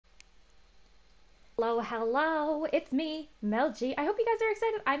Hello, hello, it's me, Mel G. I hope you guys are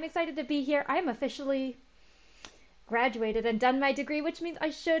excited. I'm excited to be here. I'm officially graduated and done my degree, which means I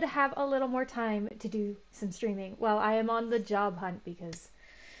should have a little more time to do some streaming while I am on the job hunt because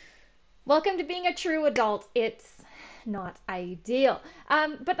welcome to being a true adult. It's not ideal.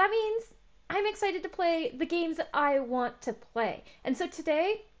 But that means I'm excited to play the games that I want to play. And so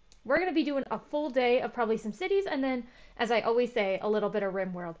today we're going to be doing a full day of probably some cities and then, as I always say, a little bit of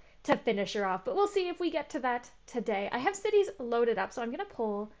RimWorld to finish her off. But we'll see if we get to that today. I have cities loaded up, so I'm going to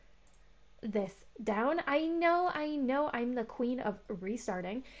pull this down. I know, I'm the queen of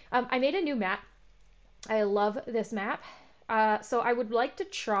restarting. I made a new map. I love this map. So I would like to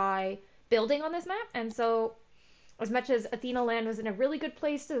try building on this map. And so as much as Athena Land was in a really good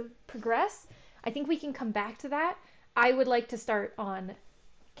place to progress, I think we can come back to that. I would like to start on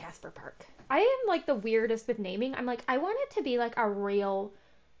Casper Park. I am like the weirdest with naming. I'm like, I want it to be like a real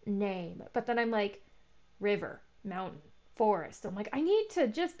name. But then I'm like, river, mountain, forest. I'm like, I need to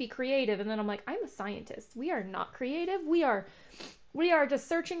just be creative. And then I'm like, I'm a scientist. We are not creative. We are just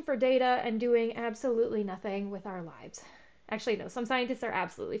searching for data and doing absolutely nothing with our lives. Actually, no, some scientists are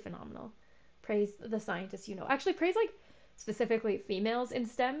absolutely phenomenal. Praise the scientists, you know. Actually, praise like specifically females in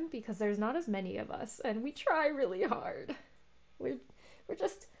STEM because there's not as many of us and we try really hard. We're we're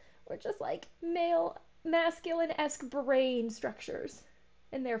just we're just like male masculine-esque brain structures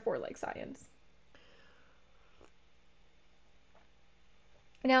and therefore like science.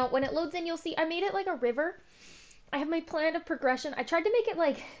 Now, when it loads in, you'll see I made it like a river. I have my plan of progression. I tried to make it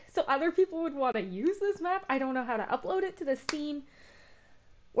like so other people would want to use this map. I don't know how to upload it to the Steam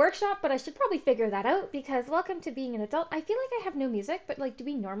workshop, but I should probably figure that out because welcome to being an adult. I feel like I have no music, but like, do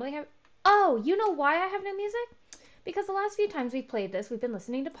we normally have? Oh, you know why I have no music? Because the last few times we've played this, we've been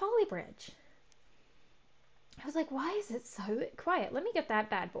listening to Polybridge. I was like, why is it so quiet? Let me get that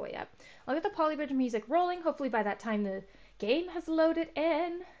bad boy up. I'll get the Polybridge music rolling. Hopefully by that time the game has loaded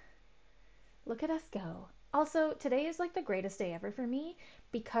in. Look at us go. Also, today is like the greatest day ever for me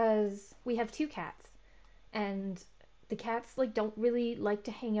because we have two cats and the cats like don't really like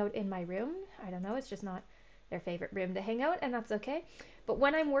to hang out in my room. I don't know, it's just not their favorite room to hang out and that's okay. But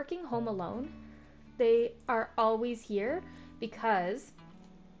when I'm working home alone, they are always here because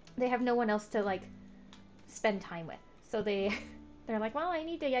they have no one else to like spend time with. So they're like, well,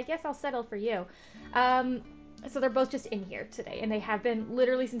 I guess I'll settle for you. Um, so they're both just in here today, and they have been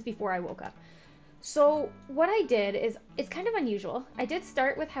literally since before I woke up. So what I did is, it's kind of unusual. I did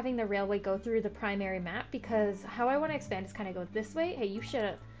start with having the railway go through the primary map because how I want to expand is kind of go this way. Hey, you should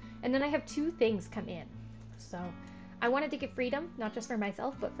have. And then I have two things come in. So I wanted to give freedom, not just for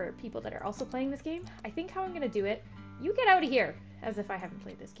myself, but for people that are also playing this game. I think how I'm going to do it, you get out of here, as if I haven't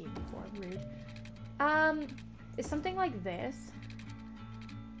played this game before. Rude. Is something like this.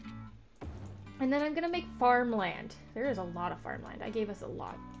 And then I'm gonna make farmland. There is a lot of farmland. I gave us a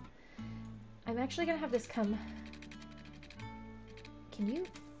lot. I'm actually gonna have this come... Can you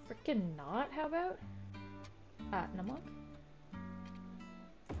frickin' not? How about? Numlock?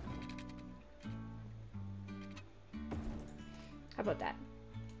 How about that?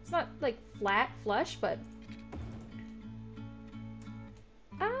 It's not, like, flat, flush, but...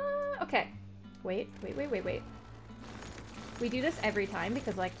 Okay. Wait. We do this every time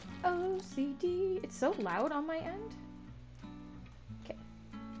because, like, OCD. It's so loud on my end. Okay.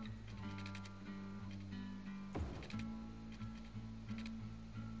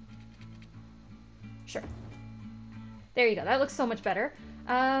 Sure. There you go. That looks so much better.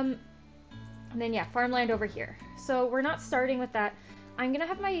 And then, yeah, farmland over here. So we're not starting with that. I'm gonna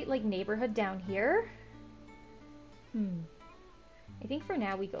have my, like, neighborhood down here. I think for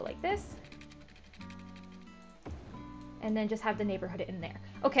now we go like this. And then just have the neighborhood in there.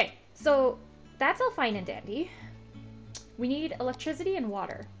 Okay, so that's all fine and dandy. We need electricity and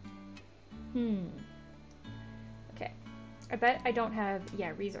water. Okay. I bet I don't have,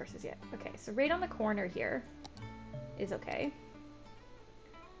 yeah, resources yet. Okay, so right on the corner here is okay.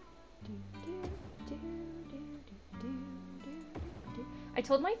 I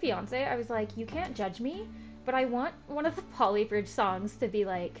told my fiance, I was like, you can't judge me, but I want one of the Polybridge songs to be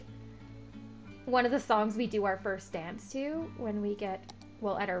like one of the songs we do our first dance to when we get,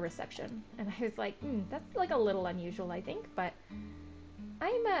 well, at our reception. And I was like, that's like a little unusual, I think, but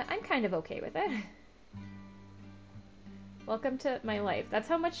I'm kind of okay with it. Welcome to my life. That's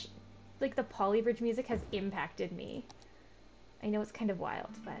how much, like, the Polybridge music has impacted me. I know it's kind of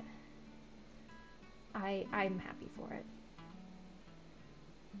wild, but I'm happy for it.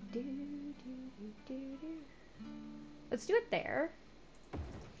 Let's do it there.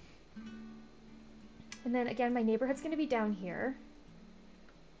 And then again, my neighborhood's gonna be down here.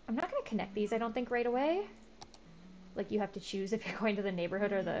 I'm not gonna connect these, I don't think, right away. Like, you have to choose if you're going to the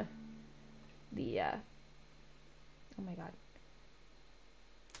neighborhood or the oh my god.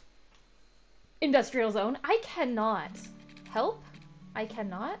 Industrial zone. I cannot. Help? I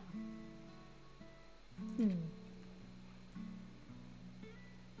cannot? Hmm.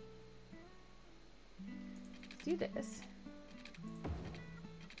 Let's do this.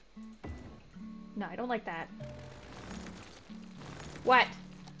 No, I don't like that. What?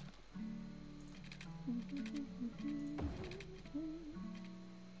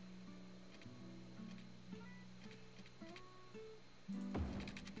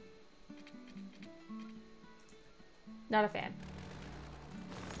 Not a fan.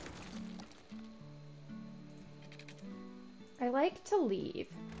 I like to leave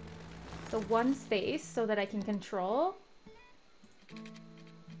the one space so that I can control.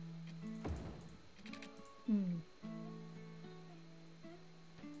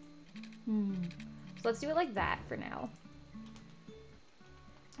 So let's do it like that for now.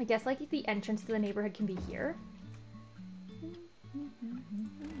 I guess like the entrance to the neighborhood can be here.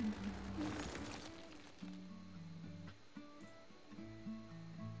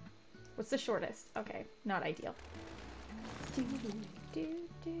 What's the shortest? Okay, not ideal.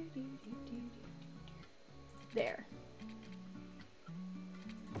 There.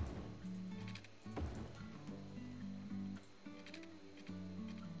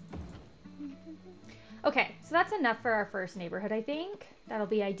 Okay, so that's enough for our first neighborhood, I think. That'll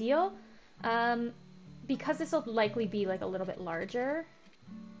be ideal. Because this will likely be like a little bit larger.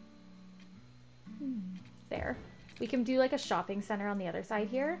 There. We can do like a shopping center on the other side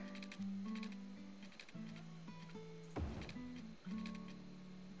here.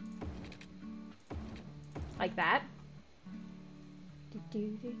 Like that. Okay,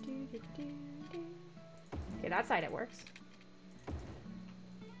 that side it works.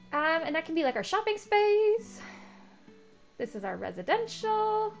 And that can be like our shopping space. This is our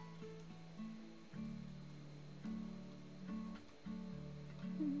residential.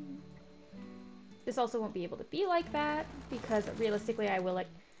 This also won't be able to be like that because realistically I will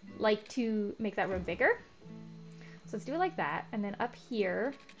like to make that road bigger. So let's do it like that. And then up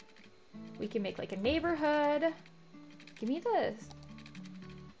here, we can make like a neighborhood. Give me this.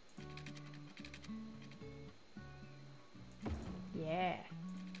 Yeah.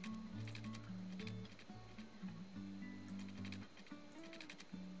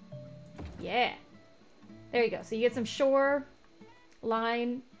 Yeah. There you go. So you get some shore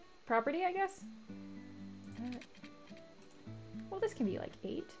line property, I guess. Well, this can be like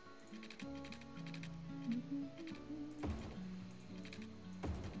 8.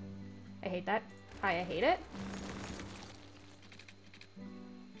 I hate that. I hate it.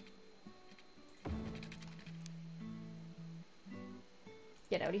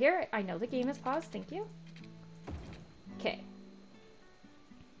 Get out of here. I know the game is paused. Thank you. Okay.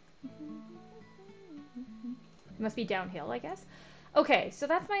 It must be downhill, I guess. Okay, so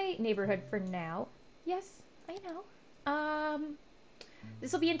that's my neighborhood for now. Yes, I know.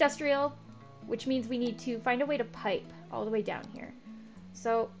 This will be industrial, which means we need to find a way to pipe all the way down here.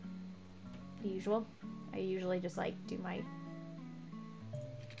 So, the usual. I usually just like do my...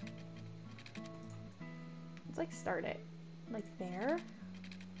 Let's like start it like there.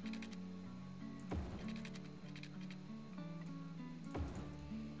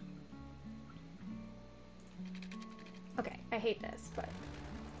 Okay, I hate this, but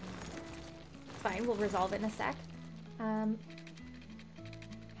it's fine. We'll resolve it in a sec.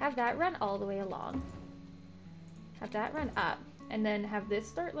 Have that run all the way along. Have that run up. And then have this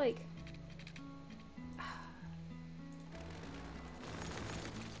start like...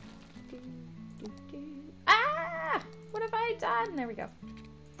 Ah! What have I done? There we go.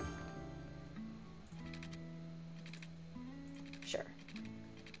 Sure.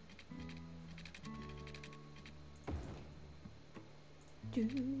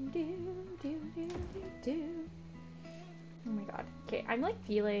 Oh my god. Okay, I'm like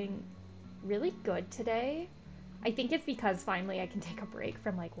feeling really good today. I think it's because finally I can take a break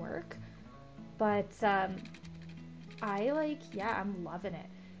from like work. But I like, yeah, I'm loving it.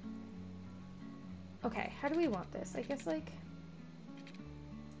 Okay, how do we want this? I guess like...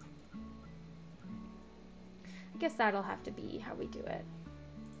 I guess that'll have to be how we do it.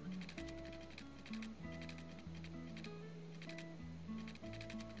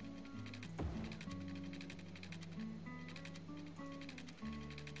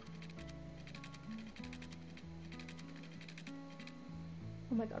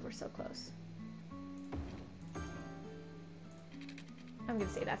 Oh my god, we're so close. I'm gonna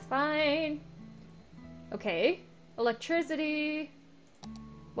say that's fine. Okay, electricity.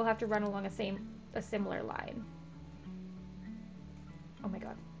 We'll have to run along a similar line. Oh my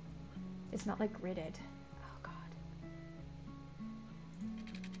god. It's not like gridded. Oh god.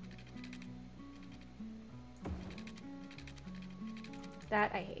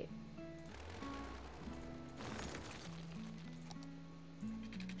 That I hate.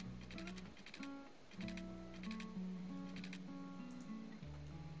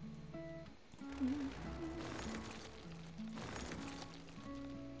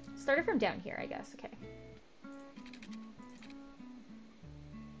 Started from down here, I guess. Okay.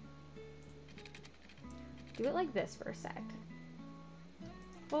 Do it like this for a sec.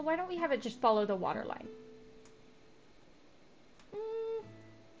 Well, why don't we have it just follow the water line?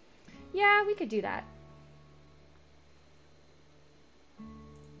 Yeah, we could do that.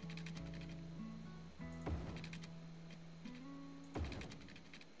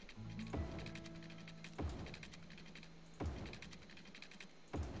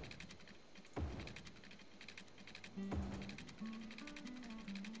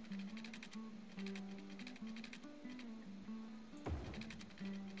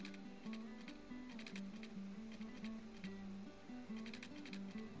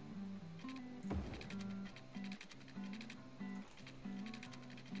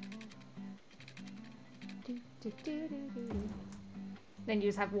 Then you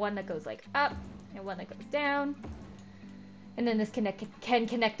just have one that goes like up and one that goes down. And then this can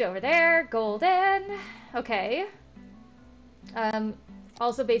connect over there. Golden. Okay.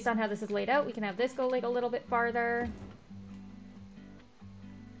 Also based on how this is laid out, we can have this go like a little bit farther.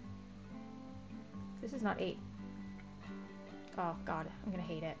 This is not 8. Oh god, I'm gonna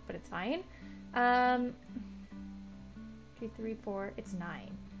hate it, but it's fine. 2, 3, 4, it's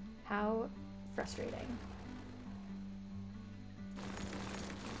 9. How frustrating.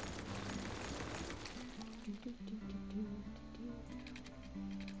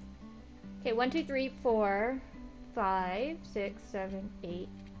 Okay, 1, 2, 3, 4, 5, 6, 7, 8.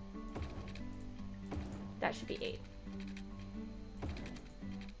 That should be 8.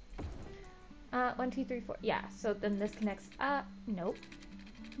 1, 2, 3, 4. Yeah, so then this connects up. Nope.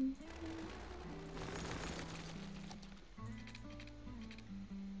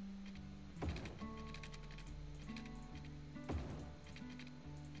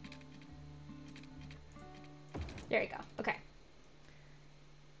 There you go. Okay.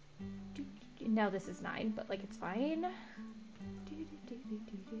 Now this is 9, but like it's fine.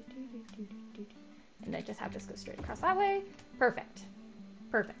 And then just have this go straight across that way. Perfect.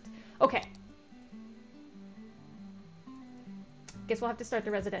 Perfect. Okay. Guess we'll have to start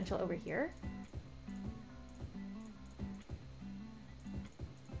the residential over here.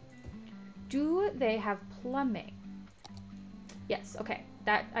 Do they have plumbing? Yes, okay.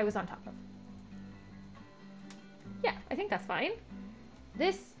 That I was on top of. Yeah, I think that's fine.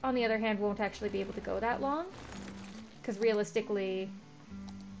 This, on the other hand, won't actually be able to go that long. Because realistically,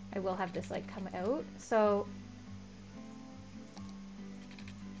 I will have this like come out. So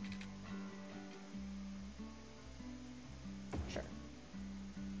sure.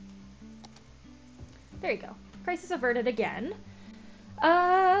 There you go. Crisis averted again.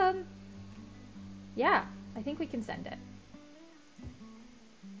 Yeah, I think we can send it.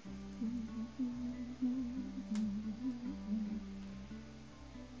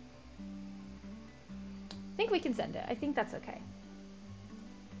 I think we can send it. I think that's okay.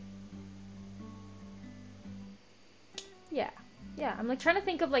 Yeah. Yeah, I'm like trying to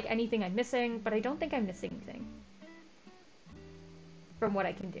think of like anything I'm missing, but I don't think I'm missing anything from what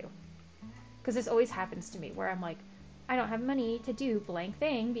I can do. Because this always happens to me where I'm like, I don't have money to do blank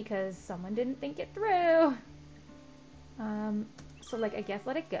thing because someone didn't think it through. So like I guess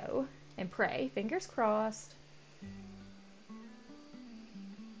let it go and pray. Fingers crossed.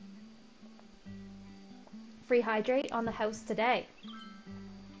 Free hydrate on the house today.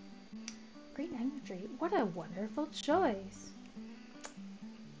 Green energy. What a wonderful choice.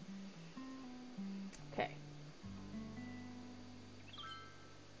 Okay.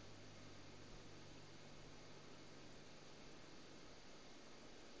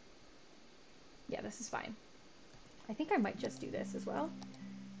 Yeah, this is fine. I think I might just do this as well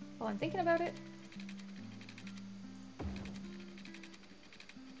while I'm thinking about it.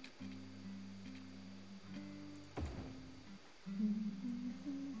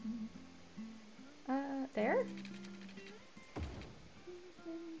 There?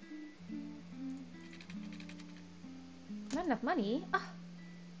 Not enough money. Ah.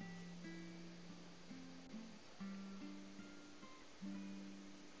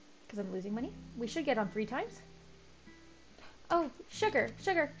 Because I'm losing money. We should get on 3 times. Oh, sugar,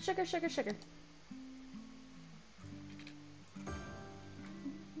 sugar, sugar, sugar, sugar.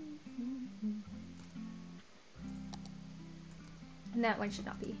 That one should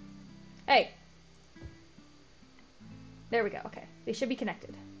not be. Hey! There we go. Okay. They should be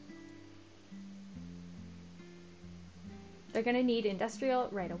connected. They're going to need industrial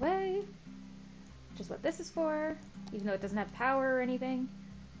right away, which is what this is for, even though it doesn't have power or anything.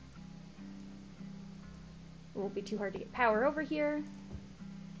 It won't be too hard to get power over here.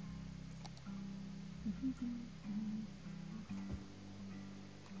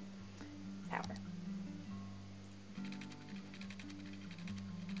 Power.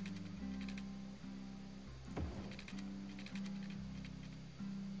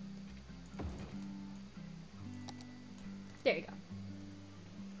 There you go.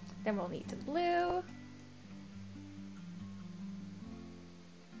 Then we'll need some blue.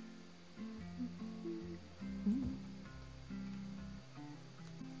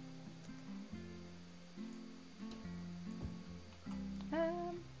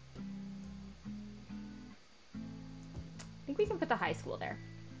 I think we can put the high school there.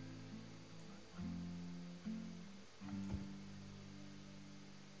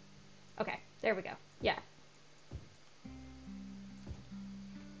 Okay, there we go. Yeah.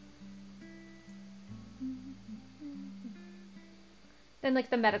 Then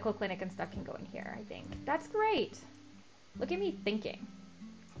like the medical clinic and stuff can go in here, I think. That's great. Look at me thinking.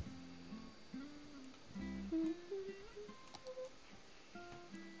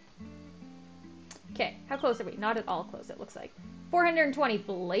 Okay, how close are we? Not at all close, it looks like. 420,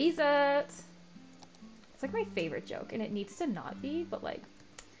 blaze it! It's like my favorite joke, and it needs to not be, but like,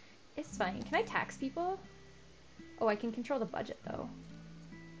 it's fine. Can I tax people? Oh, I can control the budget though.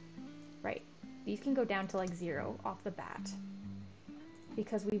 Right. These can go down to like 0 off the bat.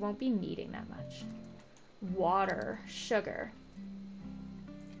 Because we won't be needing that much. Water, sugar.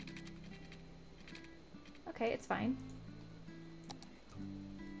 Okay, it's fine.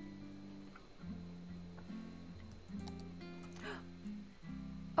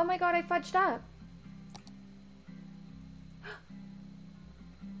 Oh my god, I fudged up.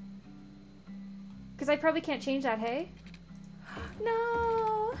 Because I probably can't change that, hey?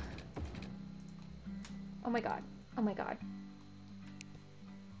 No! Oh my god. Oh my god.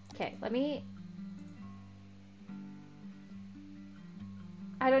 Okay, let me...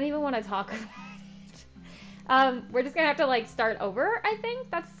 I don't even want to talk about it. We're just gonna have to, like, start over, I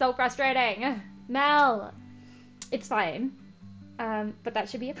think? That's so frustrating. Mel! It's fine. But that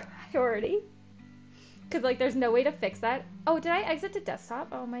should be a priority. Because, like, there's no way to fix that. Oh, did I exit to desktop?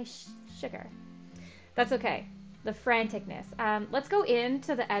 Oh, my sugar. That's okay. The franticness. Let's go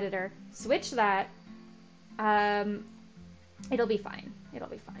into the editor. Switch that. It'll be fine. It'll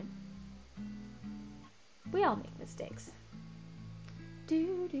be fine. We all make mistakes.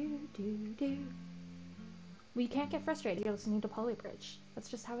 Do. We can't get frustrated. You're listening to Polybridge. That's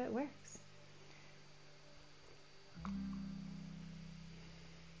just how it works.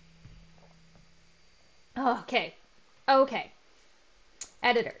 Okay. Okay.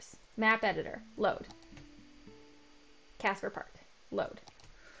 Editors. Map editor. Load. Casper Park. Load.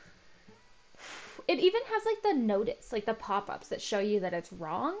 It even has like the notice, like the pop-ups that show you that it's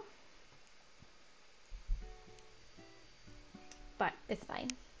wrong. But it's fine.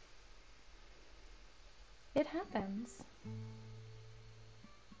 It happens.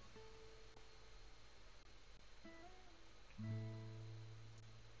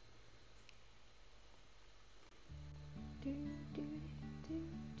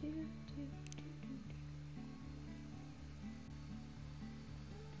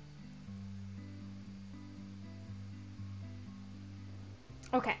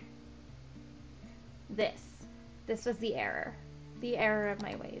 Okay. This was the error. The error of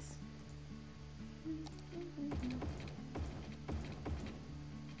my ways.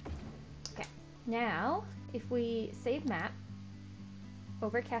 Okay. Now, if we save map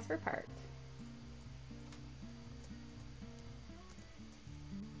over Casper Park.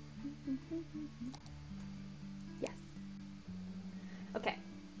 Yes. Okay.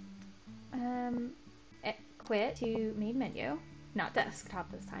 Quit to main menu. Not desktop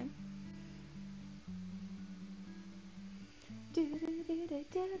this time.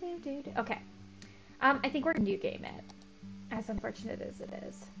 Okay. I think we're gonna new game it. As unfortunate as it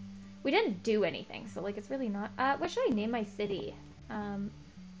is. We didn't do anything, so like it's really not. What should I name my city?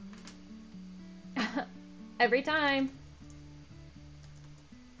 Every time.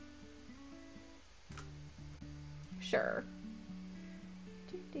 Sure.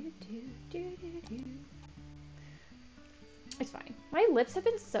 It's fine. My lips have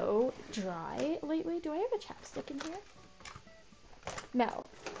been so dry lately. Do I have a chapstick in here? Mel,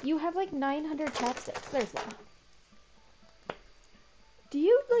 you have like 900 chapsticks. There's one. Do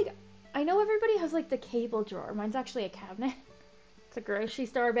you like... I know everybody has like the cable drawer. Mine's actually a cabinet. It's a grocery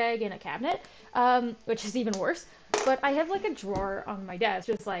store bag in a cabinet, which is even worse. But I have like a drawer on my desk,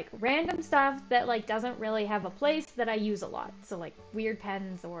 just like random stuff that like doesn't really have a place that I use a lot. So like weird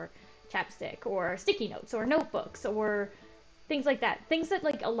pens or chapstick or sticky notes or notebooks or things like that. Things that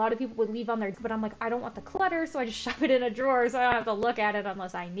like a lot of people would leave on their, but I'm like, I don't want the clutter, so I just shove it in a drawer so I don't have to look at it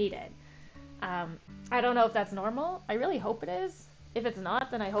unless I need it. I don't know if that's normal. I really hope it is. If it's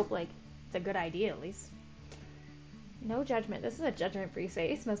not, then I hope like it's a good idea at least. No judgment. This is a judgment-free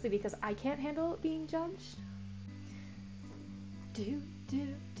space, mostly because I can't handle being judged. Do do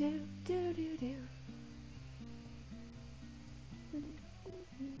do do do do.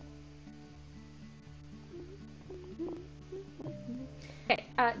 Okay,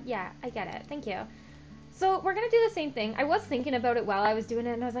 yeah, I get it. Thank you. So we're gonna do the same thing. I was thinking about it while I was doing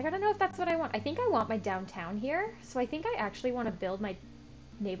it, and I was like, I don't know if that's what I want. I think I want my downtown here, so I think I actually want to build my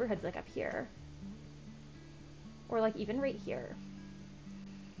neighborhoods like up here. Or like even right here.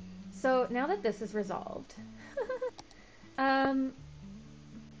 So now that this is resolved, and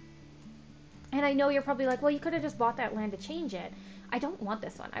I know you're probably like, well, you could have just bought that land to change it. I don't want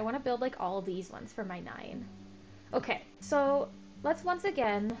this one. I want to build like all of these ones for my 9. Okay, so let's once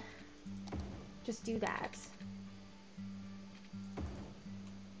again just do that.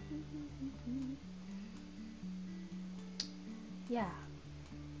 Yeah.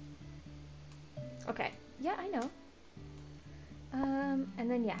 Okay. Yeah, I know. And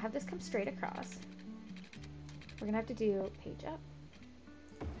then yeah, have this come straight across. We're gonna have to do page up.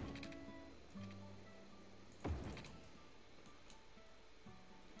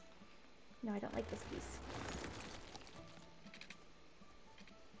 No, I don't like this piece.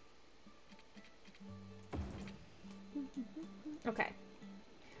 Okay.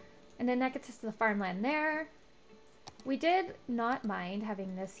 And then that gets us to the farmland there. We did not mind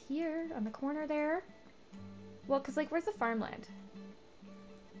having this here on the corner there. Well, because like, where's the farmland?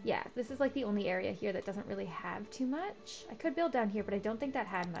 Yeah, this is like the only area here that doesn't really have too much. I could build down here, but I don't think that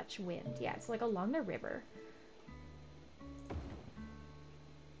had much wind. Yeah, it's like along the river.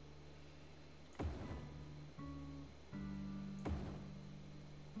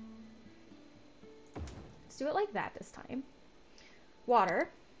 Let's do it like that this time. Water.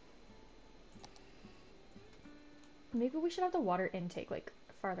 Maybe we should have the water intake like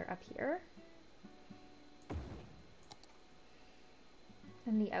farther up here.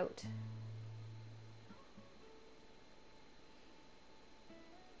 And the out.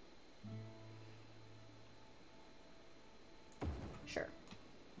 Sure.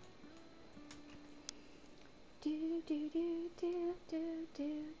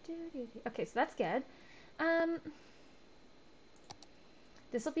 Okay, so that's good.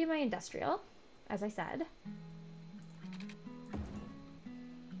 This will be my industrial, as I said.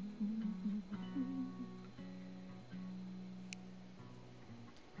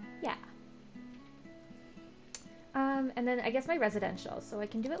 Yeah. And then I guess my residential, so I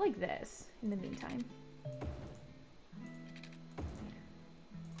can do it like this in the meantime.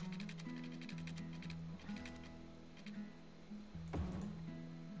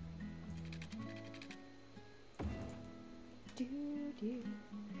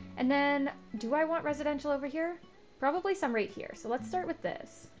 And then, do I want residential over here? Probably some right here. So let's start with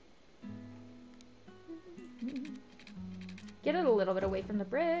this. Get it a little bit away from the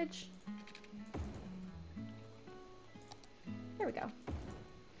bridge. There we go.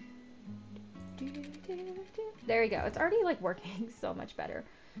 There we go. It's already like working so much better.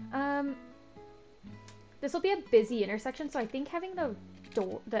 This will be a busy intersection, so I think having the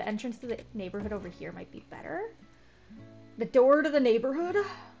entrance to the neighborhood over here might be better. The door to the neighborhood.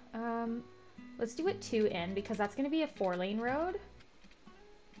 Let's do it 2 in because that's going to be a 4-lane road.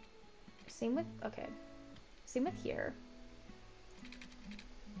 Same with, okay. Same with here.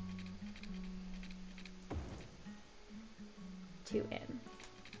 Two in.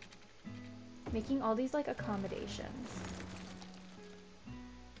 Making all these like accommodations.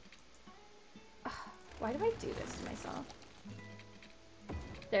 Ugh, why do I do this to myself?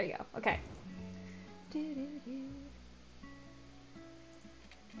 There you go. Okay.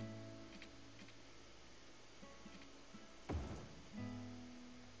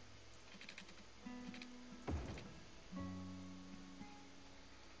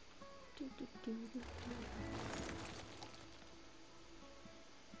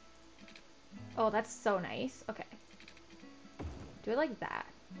 Oh, that's so nice. Okay. Do it like that.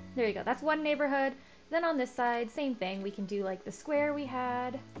 There you go. That's one neighborhood. Then on this side, same thing. We can do like the square we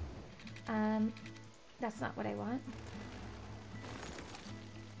had. That's not what I want.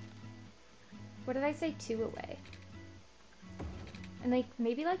 What did I say? 2 away. And like,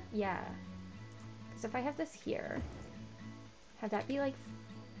 maybe like, yeah. Because if I have this here, have that be like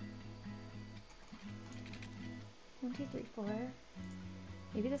 1, 2, 3, 4.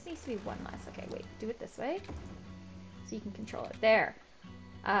 Maybe this needs to be one less. Okay, wait, do it this way so you can control it. There.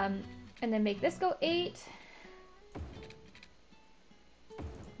 And then make this go 8.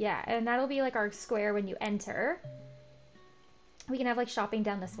 Yeah, and that'll be like our square when you enter. We can have like shopping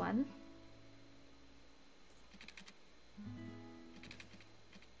down this one.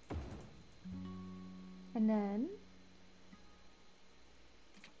 And then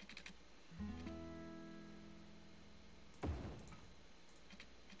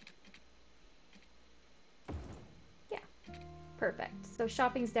yeah, perfect. So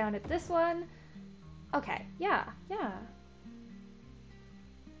shopping's down at this one. Okay, yeah.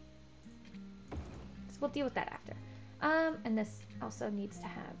 So we'll deal with that after. And this also needs to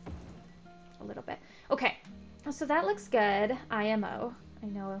have a little bit. Okay, so that looks good. IMO. I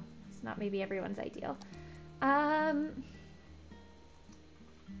know it's not maybe everyone's ideal.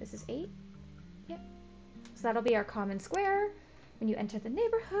 This is 8. Yep. So that'll be our common square when you enter the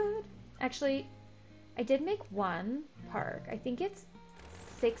neighborhood. Actually, I did make one park. I think it's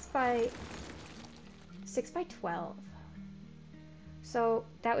 6 by 12. So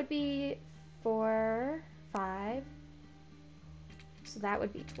that would be 4, 5. So that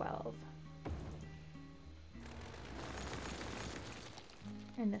would be 12.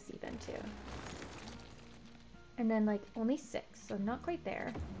 And this even too. And then like only 6, so not quite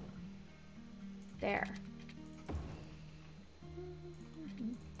there. There.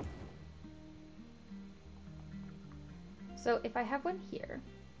 So if I have one here,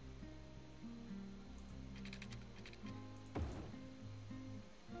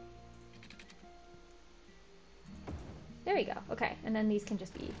 there you go. Okay, and then these can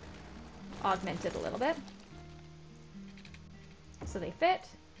just be augmented a little bit. So they fit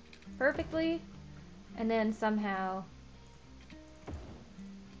perfectly, and then somehow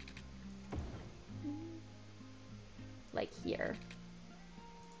like here.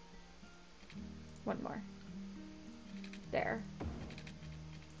 One more. There.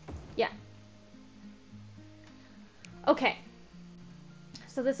 Yeah. Okay.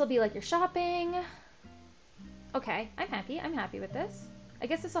 So this will be like your shopping. Okay, I'm happy. I'm happy with this. I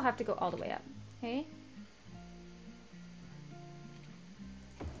guess this will have to go all the way up. Okay.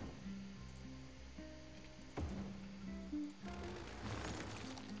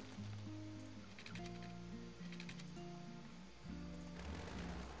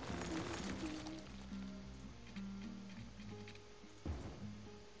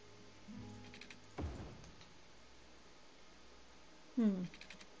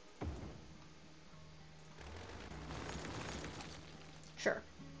 Sure.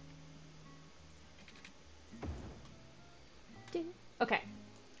 Okay.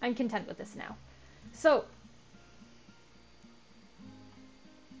 I'm content with this now. So,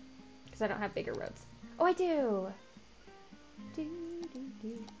 because I don't have bigger roads. Oh, I do.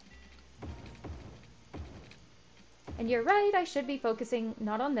 And you're right, I should be focusing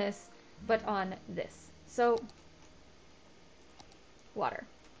not on this, but on this. So, water.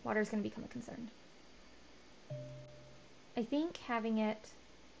 Water is going to become a concern. I think having it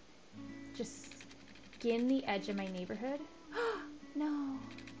just skin the edge of my neighborhood. No.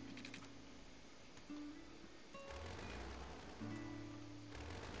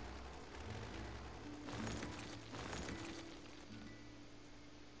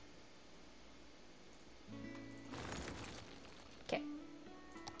 Okay.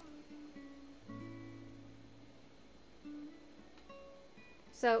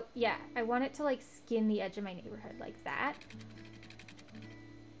 So, yeah, I want it to like skin the edge of my neighborhood like that.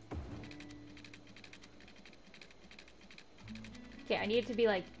 Okay, I need it to be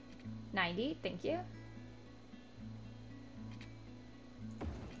like 90. Thank you.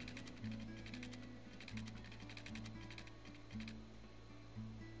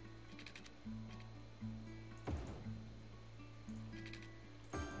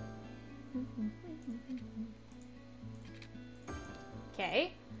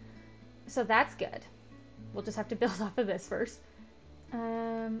 Okay. So that's good. We'll just have to build off of this first.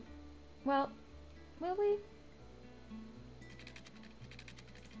 Well, will we?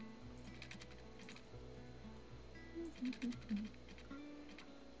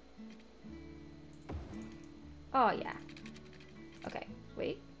 Oh, yeah. Okay,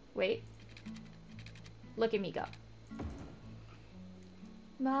 wait. Look at me go.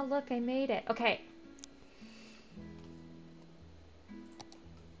 Ma, look, I made it. Okay.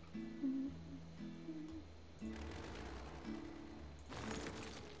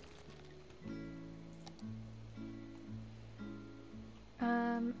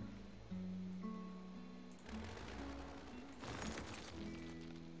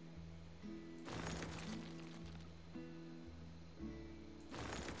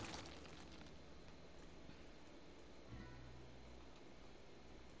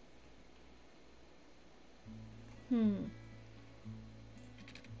 Hmm.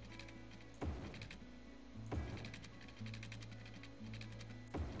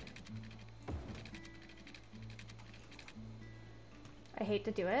 I hate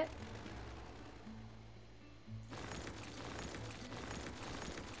to do it.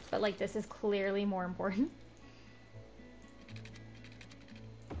 But like this is clearly more important.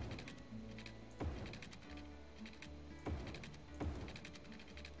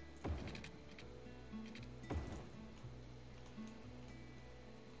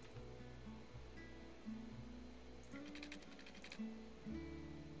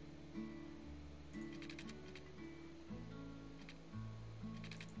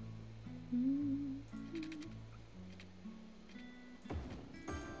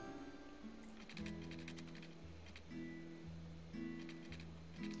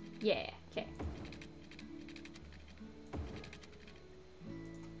 Yeah, okay.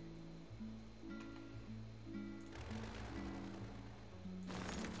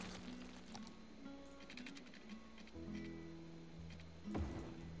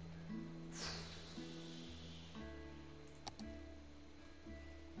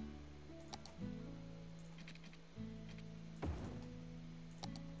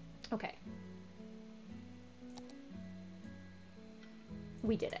 Okay.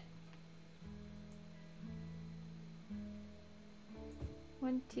 We did it.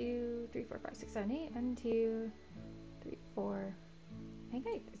 1, 2, 3, 4, 5, 6, 7, 8. 1, 2, 3, 4. I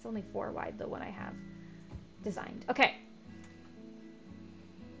think it's only 4 wide, the one I have designed. Okay.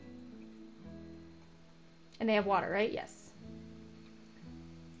 And they have water, right? Yes.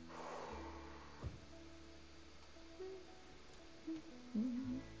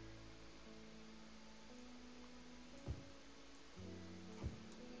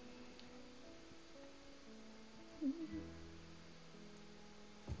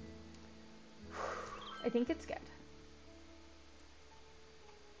 I think it's good.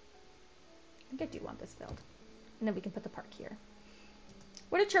 I think I do want this filled. And then we can put the park here.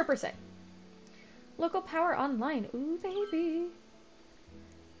 What did Chirper say? Local power online. Ooh, baby.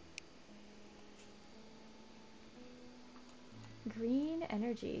 Green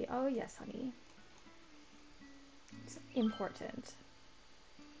energy. Oh, yes, honey. It's important.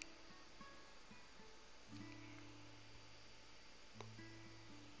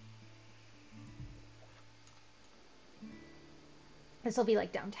 This will be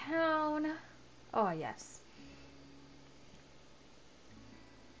like downtown. Oh, yes.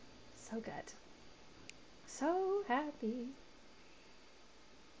 So good. So happy.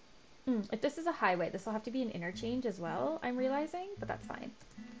 If this is a highway, this will have to be an interchange as well, I'm realizing, but that's fine.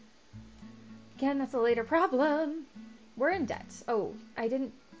 Again, that's a later problem. We're in debt. Oh, I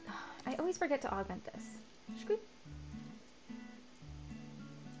always forget to augment this.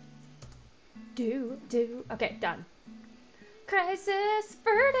 Do. Okay, done. Crisis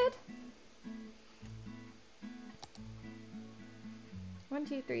averted. 1,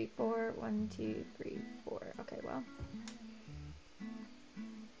 2, 3, 4. 1, 2, 3, 4. Okay, well.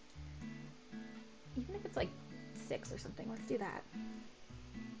 Even if it's like 6 or something, let's do that.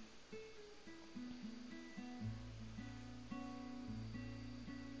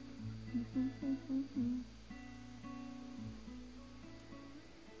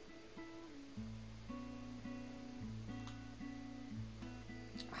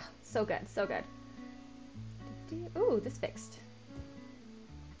 Oh, so good, so good. Ooh, this fixed.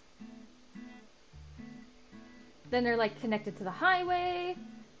 Then they're like connected to the highway.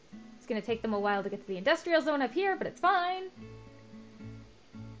 It's gonna take them a while to get to the industrial zone up here, but it's fine.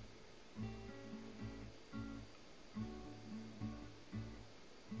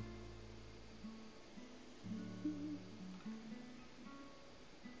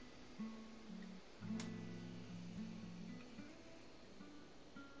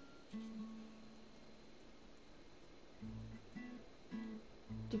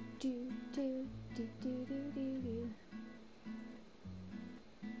 Do.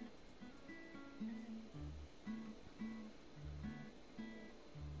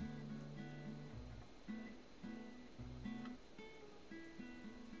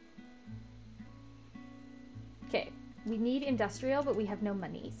 Okay, we need industrial, but we have no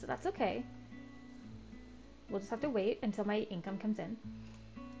money, so that's okay. We'll just have to wait until my income comes in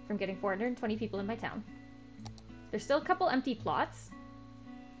from getting 420 people in my town. There's still a couple empty plots.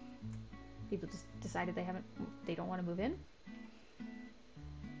 People just decided they don't want to move in.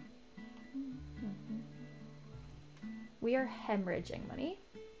 We are hemorrhaging money.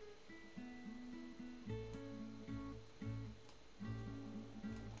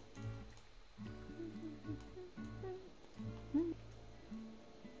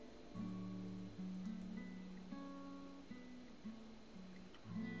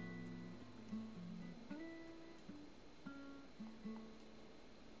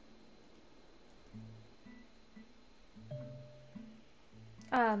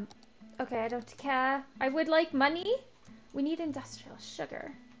 Um, okay, I don't care. I would like money. We need industrial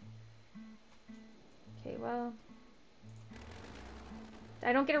sugar. Okay, well,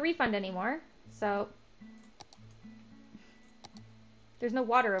 I don't get a refund anymore, so there's no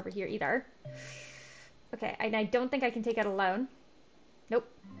water over here either. Okay, and I don't think I can take out a loan. Nope.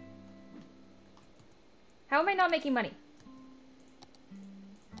 How am I not making money?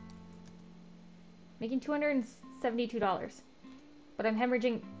 Making $272, but I'm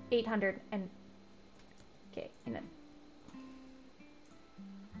hemorrhaging 800 and okay, and then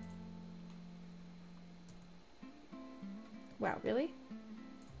wow, really?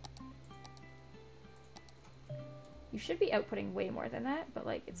 You should be outputting way more than that, but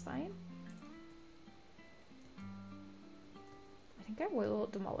like it's fine. I think I will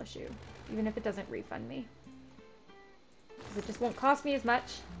demolish you, even if it doesn't refund me. Because it just won't cost me as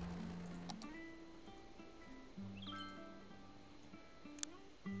much.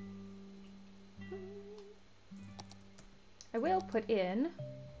 I will put in...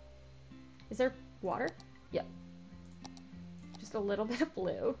 Is there water? Yep. Just a little bit of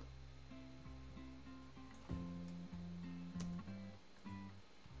blue.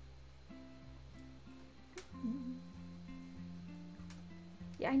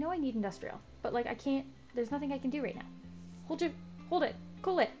 Yeah, I know I need industrial, but like I can't... There's nothing I can do right now. Hold it.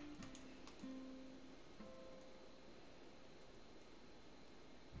 Cool it.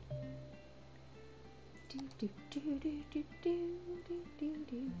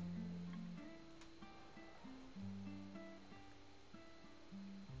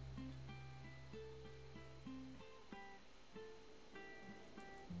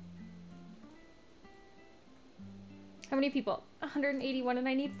 How many people? 181 and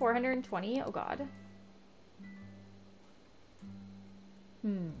I need 420? Oh god.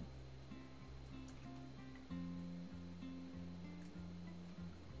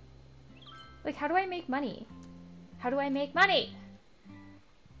 Like, how do I make money? How do I make money?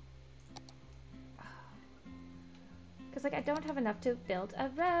 Because, like, I don't have enough to build a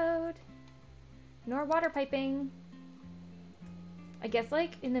road. Nor water piping. I guess,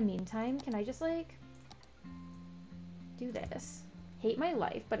 like, in the meantime, can I just, like, do this? Hate my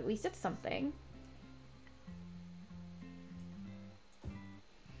life, but at least it's something.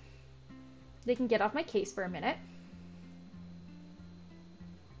 They can get off my case for a minute.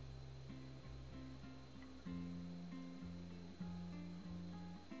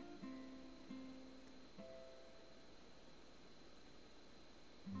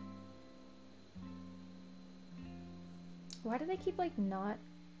 Why do they keep, like, not...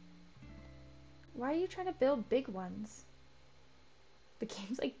 Why are you trying to build big ones? The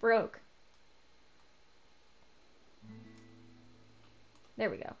game's, like, broke. There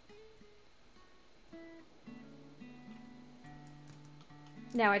we go.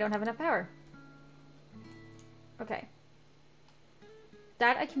 Now I don't have enough power. Okay.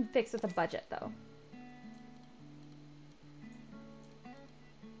 That I can fix with a budget, though.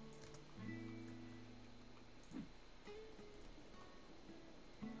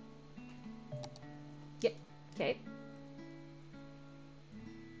 Yep. Okay.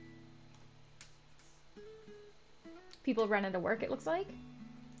 People run into work, it looks like.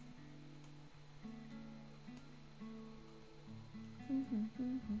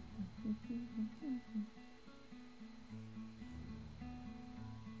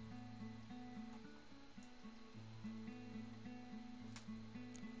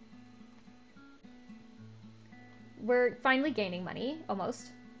 We're finally gaining money,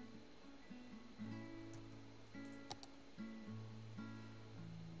 almost.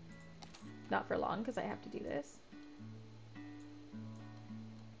 Not for long, because I have to do this.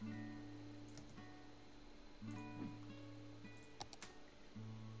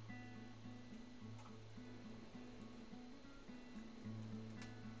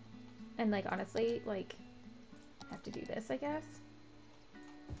 And, like, honestly, like, have to do this, I guess.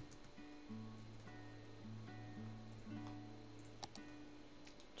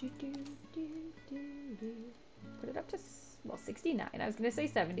 Put it up to, well, 69. I was going to say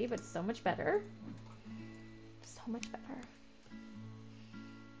 70, but it's so much better. So much better.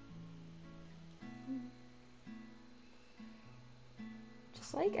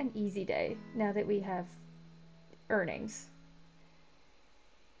 Just like an easy day now that we have earnings.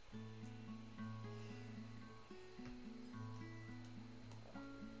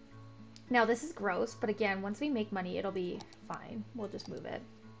 Now this is gross, but again, once we make money, it'll be fine. We'll just move it.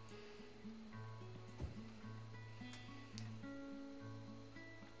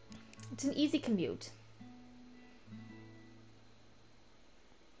 It's an easy commute.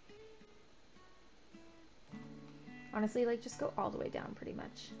 Honestly, like, just go all the way down pretty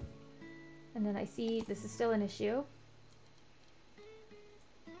much. And then I see this is still an issue.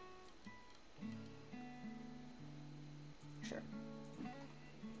 Sure.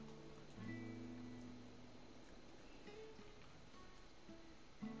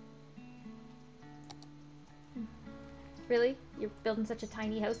 Really? You're building such a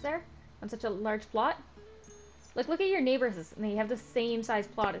tiny house there? On such a large plot? Look at your neighbors, and they have the same size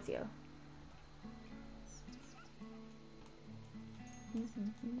plot as you.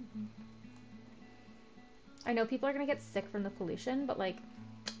 I know people are gonna get sick from the pollution, but like,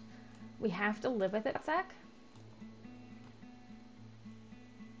 we have to live with it, Zach.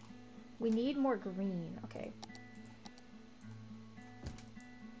 We need more green. Okay.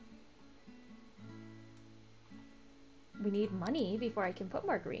 We need money before I can put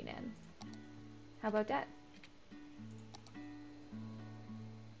more green in. How about that?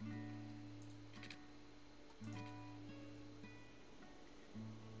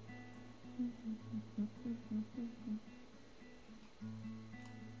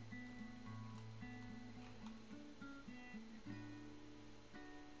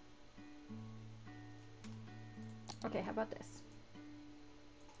 Okay, how about this?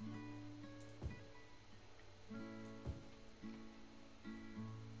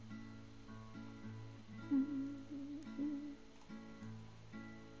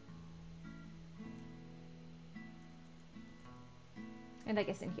 And I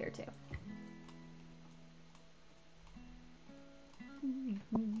guess in here too.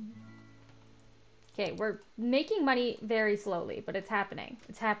 Okay, we're making money very slowly, but it's happening.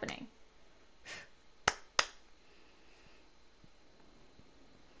 It's happening.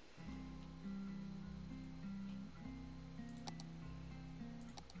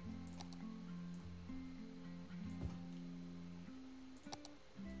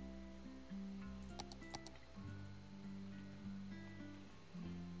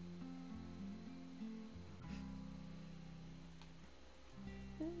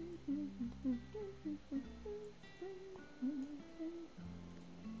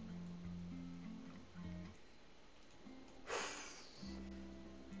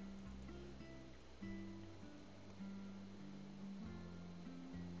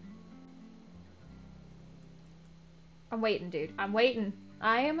 I'm waiting, dude. I'm waiting.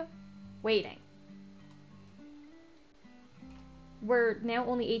 I am waiting. We're now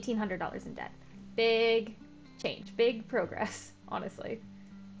only $1,800 in debt. Big change. Big progress, honestly.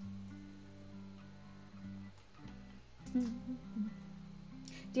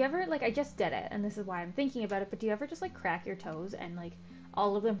 Do you ever, like, I just did it, and this is why I'm thinking about it, but do you ever just, like, crack your toes and, like,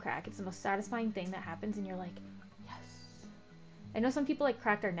 all of them crack? It's the most satisfying thing that happens, and you're like, yes. I know some people, like,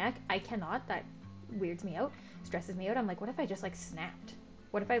 crack their neck. I cannot. That weirds me out, stresses me out. I'm like, what if I just, like, snapped?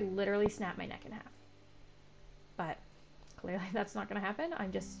 What if I literally snapped my neck in half? But clearly that's not going to happen.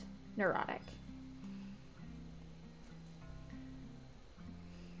 I'm just neurotic.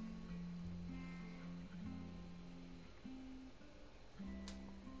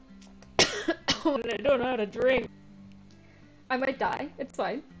 I don't know how to drink. I might die. It's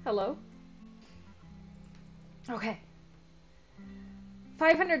fine. Hello. Okay.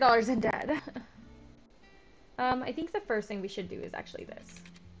 $500 in debt. I think the first thing we should do is actually this.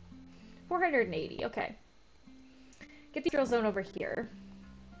 480. Okay. Get the drill zone over here.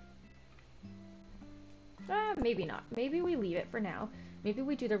 Maybe not. Maybe we leave it for now. Maybe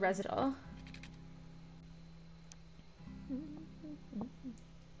we do the residential.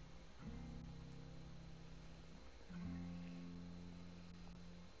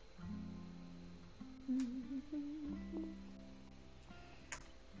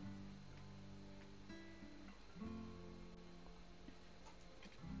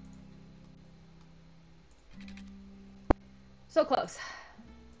 So close.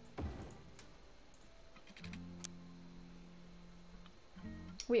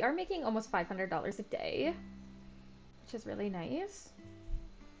 We are making almost $500 a day, which is really nice.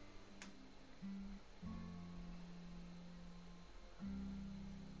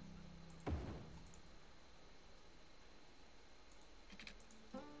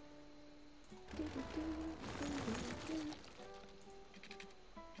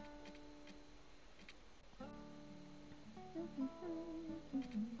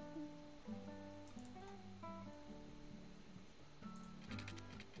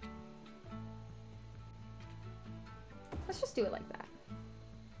 Let's just do it like that.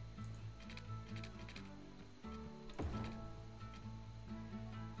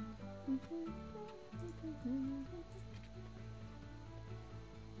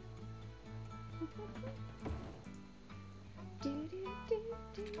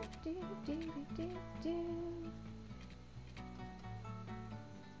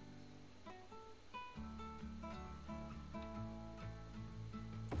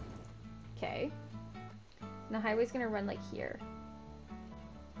 And the highway's gonna run like here.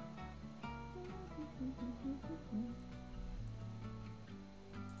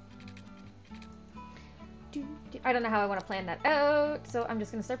 I don't know how I want to plan that out, so I'm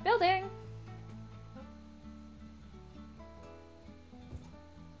just gonna start building.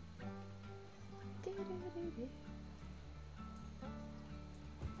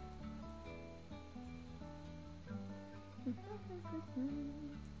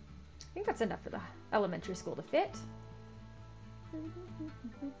 I think that's enough for the elementary school to fit.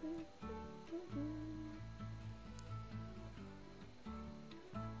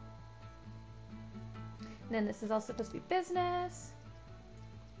 And then this is all supposed to be business.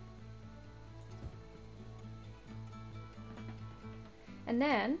 And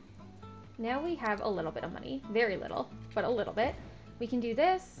then, now we have a little bit of money. Very little, but a little bit. We can do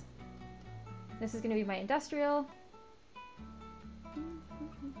this. This is going to be my industrial.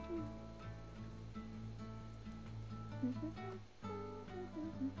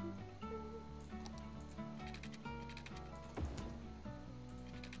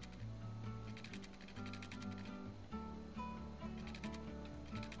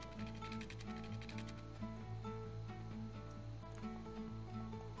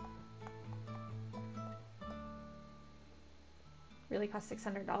 Really cost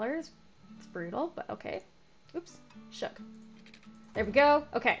 $600. It's brutal, but okay. Oops, shook. There we go.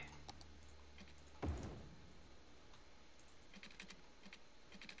 Okay.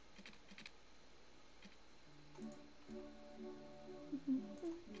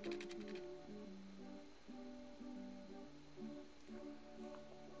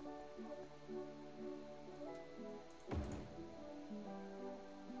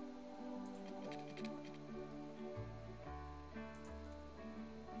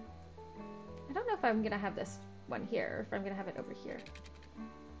 I don't know if I'm gonna have this one here, or if I'm gonna have it over here.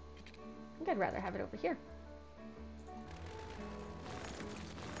 I think I'd rather have it over here.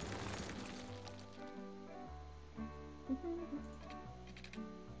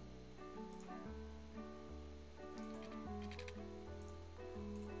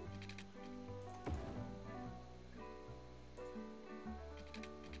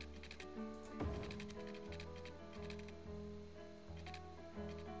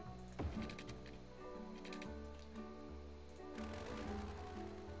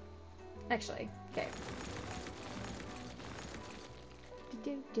 Actually, okay.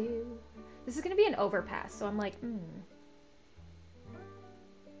 This is gonna be an overpass, so I'm like,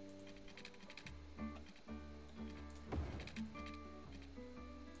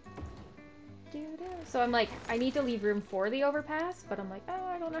 So I'm like, I need to leave room for the overpass, but I'm like, oh,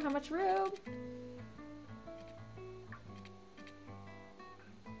 I don't know how much room.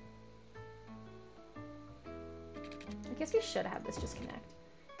 I guess we should have this just connect.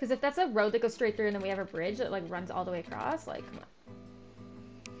 Because if that's a road that goes straight through and then we have a bridge that like runs all the way across, like, come on.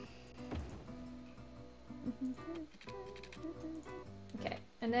 Okay,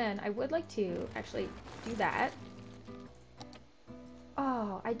 and then I would like to actually do that.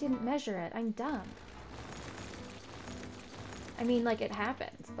 Oh, I didn't measure it. I'm dumb. I mean, like, it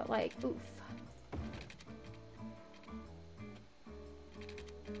happens, but like, oof.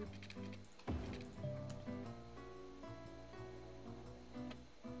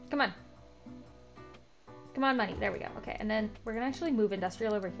 Come on. Come on, money. There we go. Okay, and then we're gonna actually move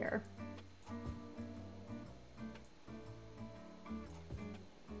industrial over here.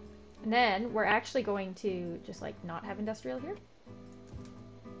 And then we're actually going to just like not have industrial here.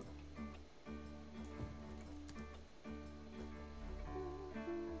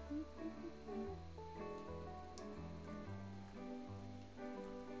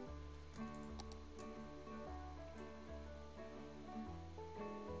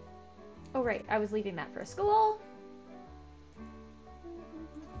 Oh, right. I was leaving that for a school.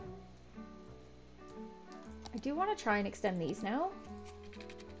 I do want to try and extend these now.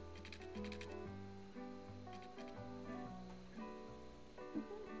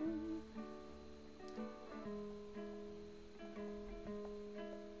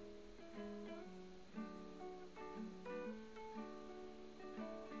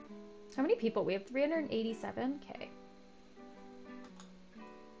 How many people? We have 387. Okay.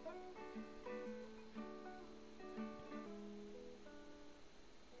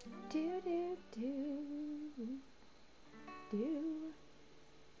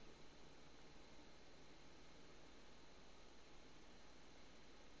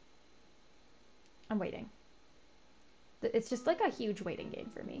 I'm waiting. It's just like a huge waiting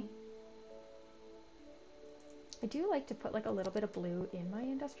game for me. I do like to put like a little bit of blue in my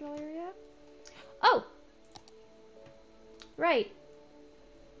industrial area. Oh! Right.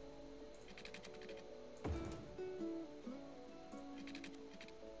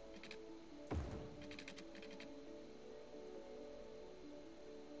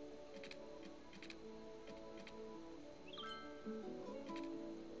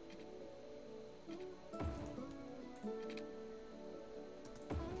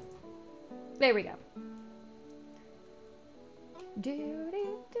 There we go. Do,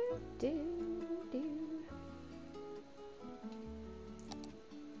 do, do, do, do.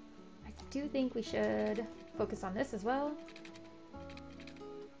 I do think we should focus on this as well.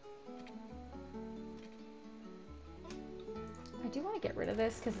 I do want to get rid of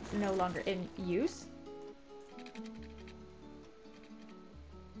this because it's no longer in use.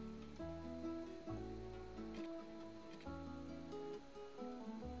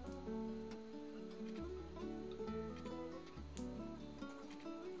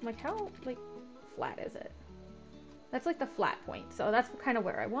 Like, how, like, flat is it? That's like the flat point, so that's kind of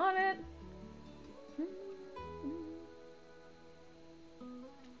where I want it.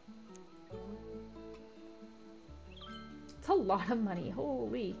 It's a lot of money,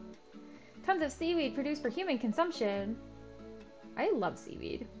 holy. Tons of seaweed produced for human consumption. I love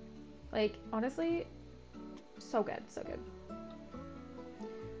seaweed. Like, honestly, so good, so good.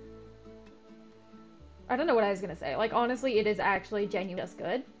 I don't know what I was gonna say. Like, honestly, it is actually genuinely just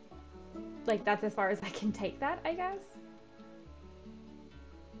good. Like, that's as far as I can take that, I guess.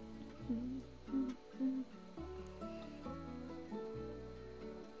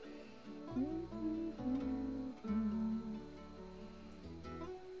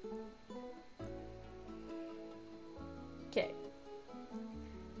 Okay.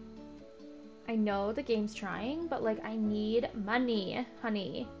 I know the game's trying, but, like, I need money,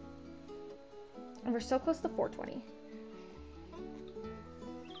 honey. And we're so close to 420.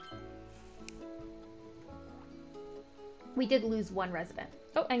 We did lose one resident.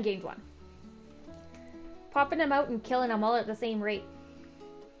 Oh, and gained one. Popping them out and killing them all at the same rate.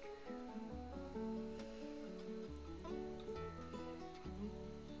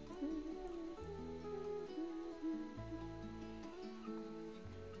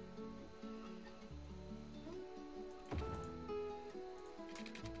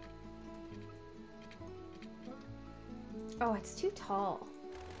 Oh, it's too tall.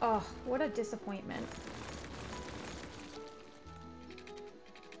 Oh, what a disappointment.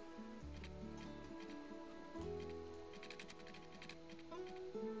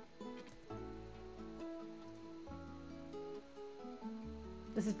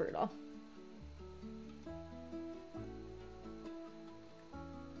 This is brutal.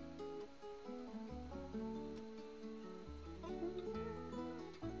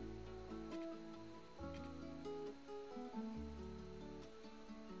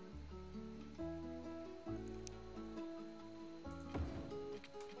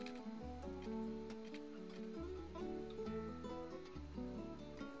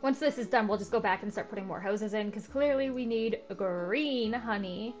 Once this is done, we'll just go back and start putting more houses in, because clearly we need green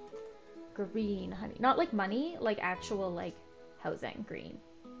honey. Green honey. Not like money, like actual, like, housing. Green.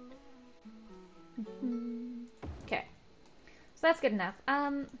 Okay. So that's good enough.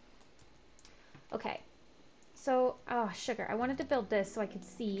 Okay. So, oh, sugar. I wanted to build this so I could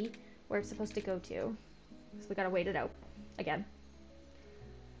see where it's supposed to go to. So we gotta wait it out. Again.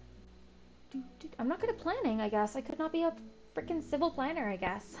 I'm not good at planning, I guess. I could not be a freaking civil planner, I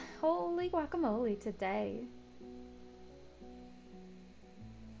guess. Holy guacamole today.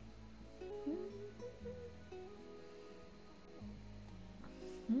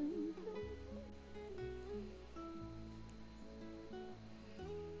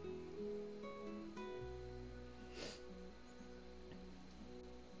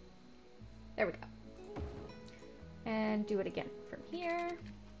 There we go. And do it again from here.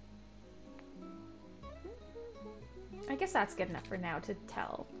 I guess that's good enough for now to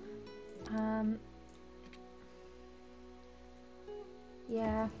tell.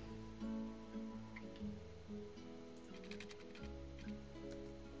 Yeah.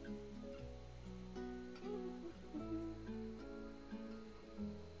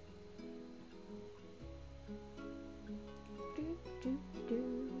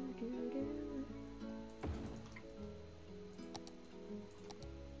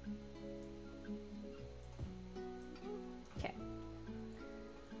 Okay.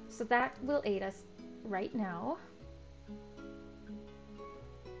 So that will aid us right now.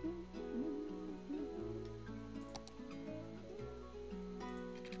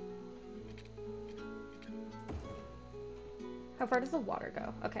 How far does the water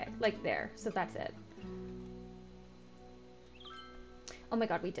go? Okay, like there. So that's it. Oh my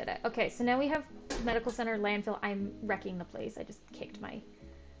god, we did it. Okay, so now we have medical center, landfill. I'm wrecking the place. I just kicked my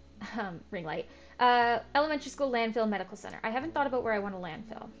ring light. Elementary school, landfill, medical center. I haven't thought about where I want a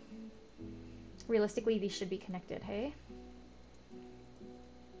landfill. Realistically, these should be connected, hey?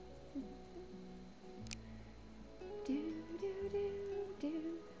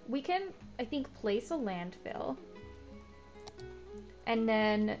 We can, I think, place a landfill And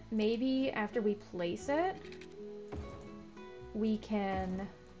then maybe after we place it, we can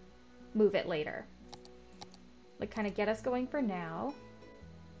move it later. Like kind of get us going for now.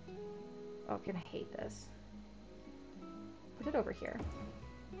 Oh, I'm gonna hate this. Put it over here.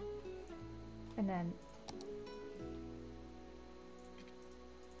 And then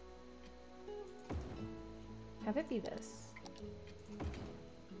have it be this.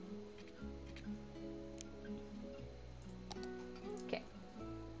 Okay.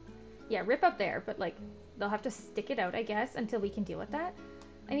 Yeah, rip up there, but like they'll have to stick it out, I guess, until we can deal with that.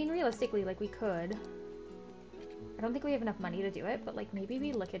 I mean, realistically, like we could. I don't think we have enough money to do it, but like maybe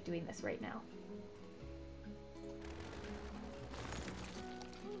we look at doing this right now.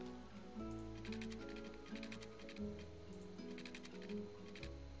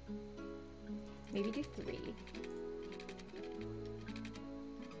 Maybe do 3.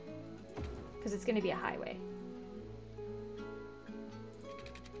 Because it's going to be a highway.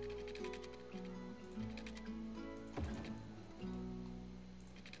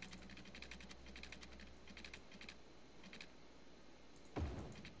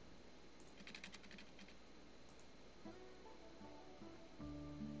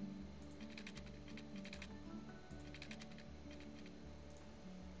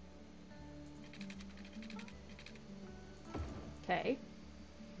 Okay.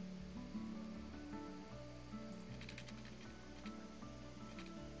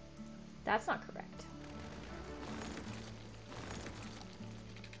 That's not correct.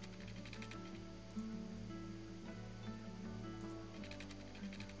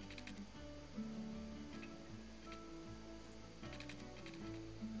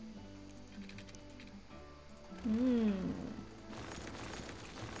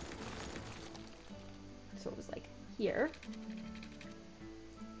 So it was like here.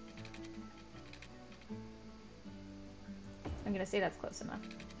 I'm gonna say that's close enough.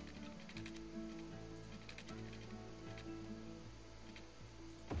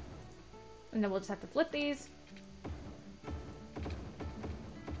 And then we'll just have to flip these.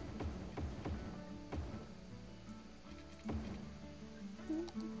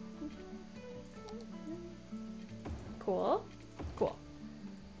 Cool. Cool.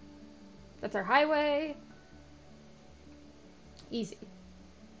 That's our highway. Easy.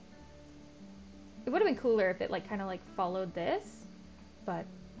 It would have been cooler if it like kind of like followed this, but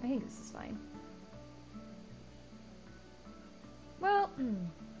I think this is fine. Well,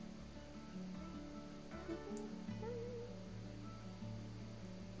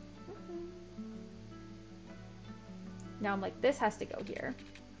 now I'm like, this has to go here,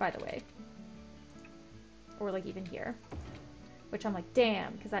 by the way. Or like even here. Which I'm like,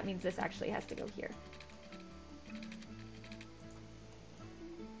 damn, because that means this actually has to go here.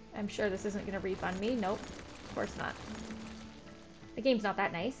 I'm sure this isn't going to refund me. Nope, of course not. The game's not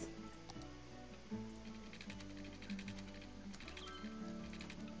that nice.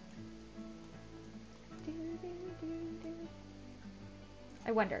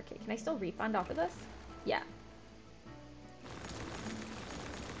 I wonder, okay, can I still refund off of this? Yeah.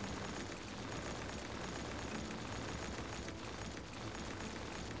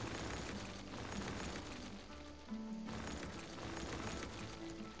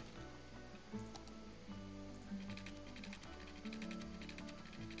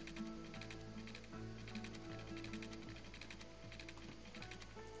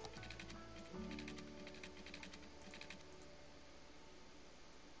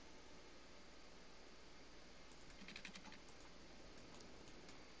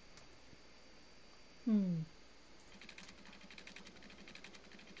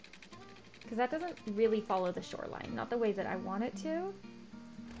 Because that doesn't really follow the shoreline, not the way that I want it to.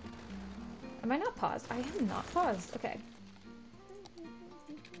 Am I not paused? I am not paused. Okay.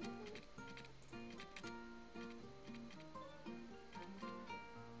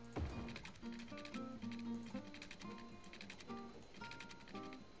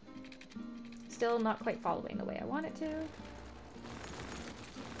 Still not quite following the way I want it to.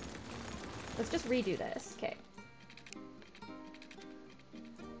 Let's just redo this. Okay.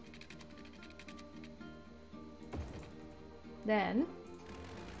 Then,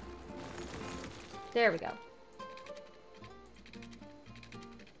 there we go.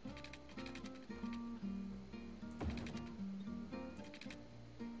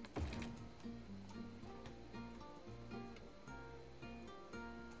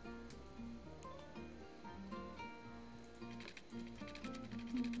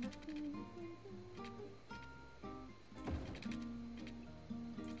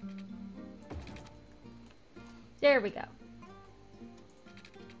 There we go.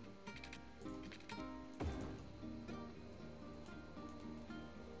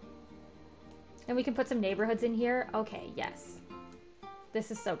 And we can put some neighborhoods in here. Okay, yes. This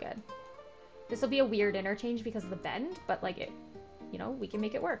is so good. This will be a weird interchange because of the bend, but like it, you know, we can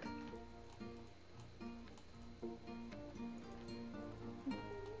make it work.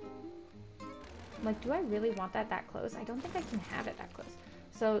 Like, do I really want that close? I don't think I can have it that close.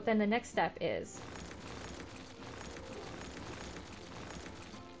 So then the next step is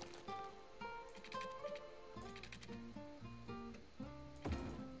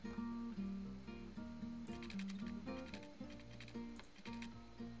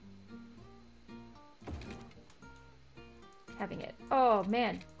having it. Oh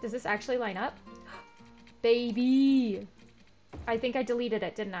man, does this actually line up? Baby! I think I deleted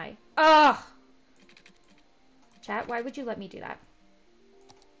it, didn't I? Ugh! Chat, why would you let me do that?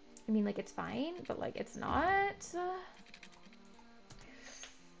 I mean, like, it's fine, but, like, it's not.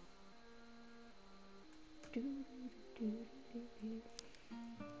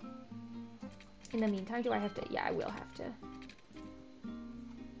 In the meantime, do I have to? Yeah, I will have to.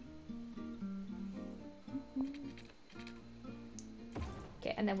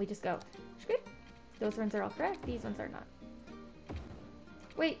 Okay, and then we just go. Those ones are all correct. These ones are not.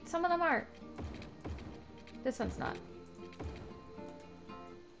 Wait, some of them aren't. This one's not.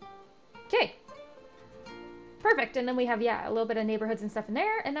 Okay. Perfect. And then we have, yeah, a little bit of neighborhoods and stuff in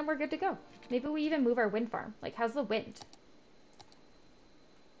there, and then we're good to go. Maybe we even move our wind farm. Like, how's the wind?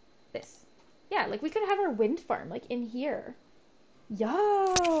 This. Yeah, like, we could have our wind farm, like, in here.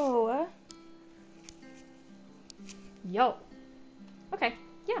 Yo! Yo. Okay.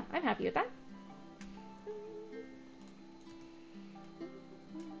 Yeah, I'm happy with that.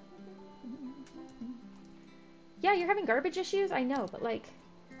 Yeah, you're having garbage issues? I know, but, like,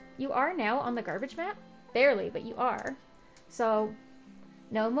 you are now on the garbage map? Barely, but you are. So,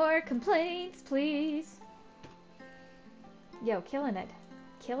 no more complaints, please. Yo, killing it.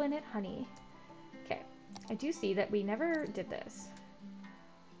 Killing it, honey. Okay. I do see that we never did this.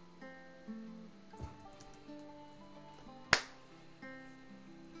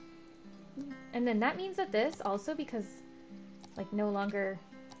 And then that means that this also, because, like, no longer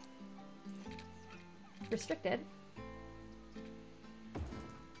restricted.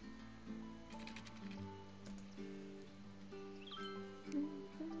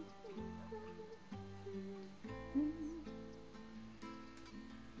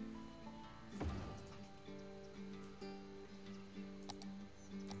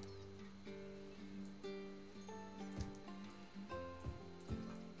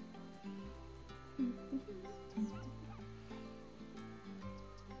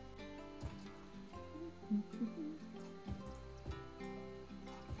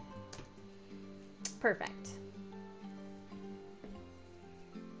 Perfect.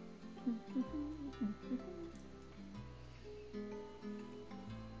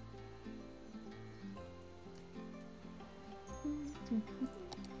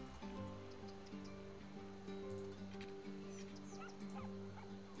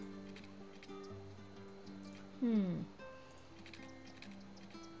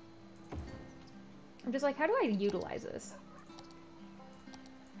 I'm just like, how do I utilize this?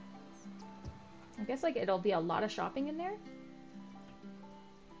 I guess, like, it'll be a lot of shopping in there.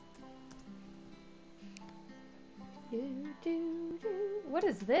 What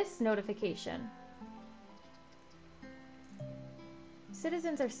is this notification?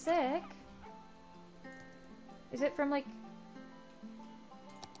 Citizens are sick. Is it from, like...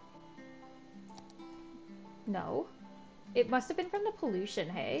 No. It must have been from the pollution,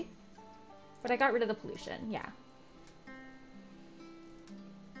 hey? But I got rid of the pollution, yeah.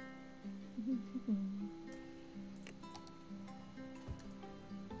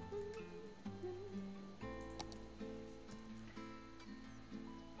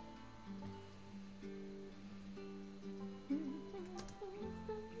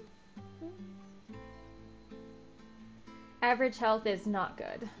 Average health is not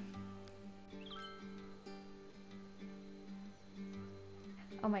good.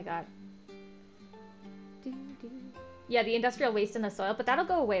 Oh my god. Yeah, the industrial waste in the soil, but that'll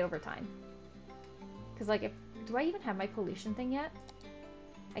go away over time. Because, like, if... Do I even have my pollution thing yet?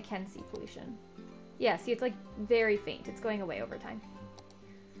 I can see pollution. Yeah, see, it's, like, very faint. It's going away over time.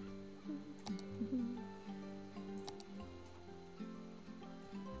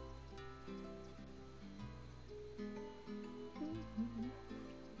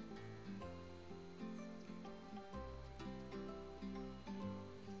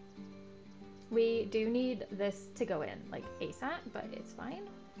 We do need this to go in, like, ASAP, but it's fine.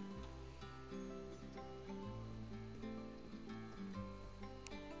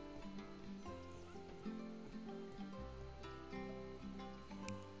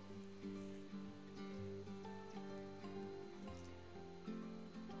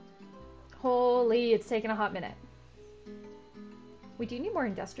 Holy, it's taken a hot minute. We do need more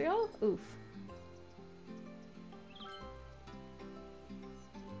industrial? Oof.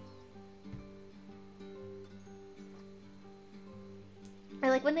 I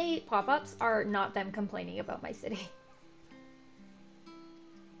like when the pop-ups are not them complaining about my city.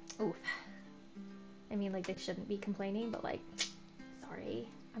 Oof. I mean, like, they shouldn't be complaining, but like, sorry.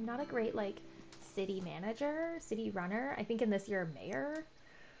 I'm not a great, like, city manager, city runner. I think in this year, mayor.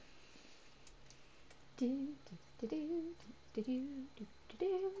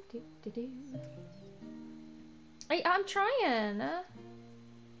 I'm trying. I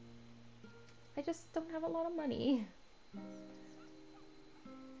just don't have a lot of money.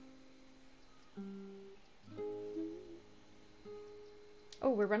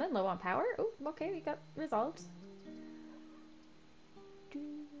 Oh, we're running low on power? Oh, okay, we got resolved.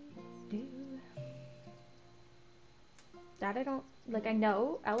 That I don't, like, I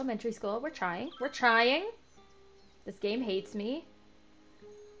know. Elementary school, we're trying. We're trying! This game hates me.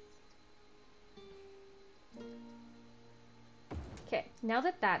 Okay, now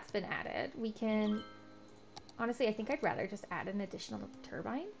that that's been added, we can... Honestly, I think I'd rather just add an additional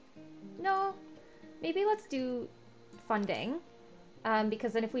turbine. No, maybe let's do funding.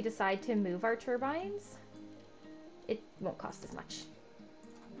 Because then if we decide to move our turbines, it won't cost as much.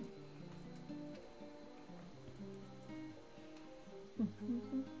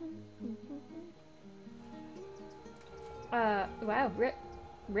 Wow, rip.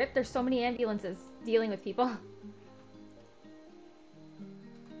 Rip, there's so many ambulances dealing with people.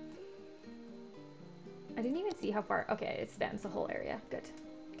 I didn't even see how far. Okay, it spans the whole area. Good.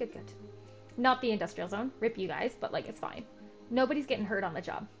 Good, good. Not the industrial zone. Rip you guys, but like, it's fine. Nobody's getting hurt on the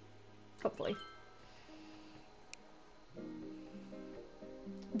job. Hopefully.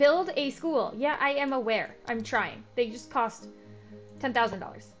 Build a school. Yeah, I am aware. I'm trying. They just cost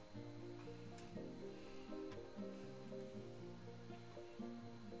 $10,000.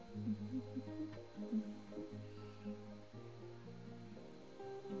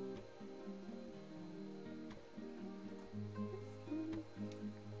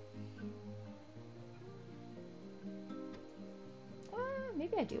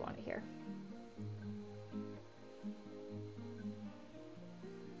 Maybe I do want it here.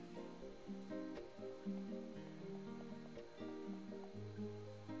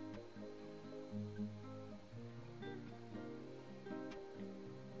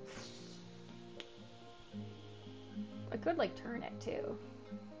 I could like turn it too.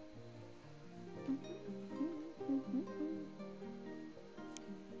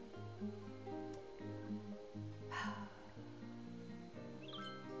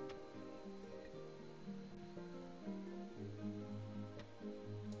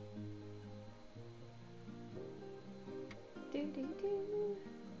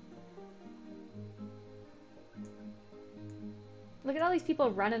 Look at all these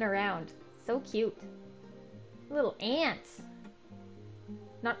people running around. So cute. Little ants.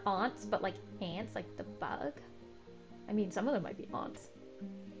 Not aunts, but like ants, like the bug. I mean, some of them might be aunts.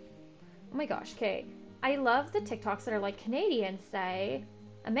 Oh my gosh, okay. I love the TikToks that are like Canadians say,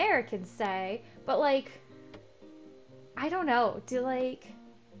 Americans say, but like, I don't know.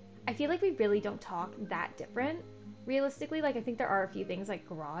 I feel like we really don't talk that different. Realistically, like I think there are a few things like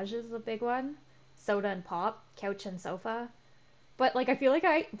garage is a big one, soda and pop, couch and sofa. But like I feel like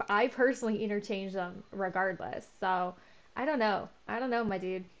I personally interchange them regardless. So I don't know. I don't know, my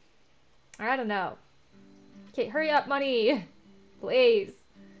dude. I don't know. Okay, hurry up, money. Please.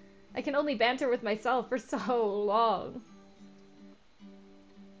 I can only banter with myself for so long.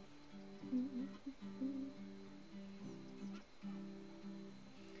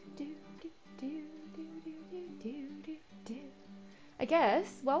 I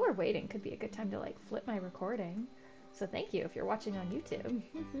guess while we're waiting could be a good time to like flip my recording. So thank you if you're watching on YouTube.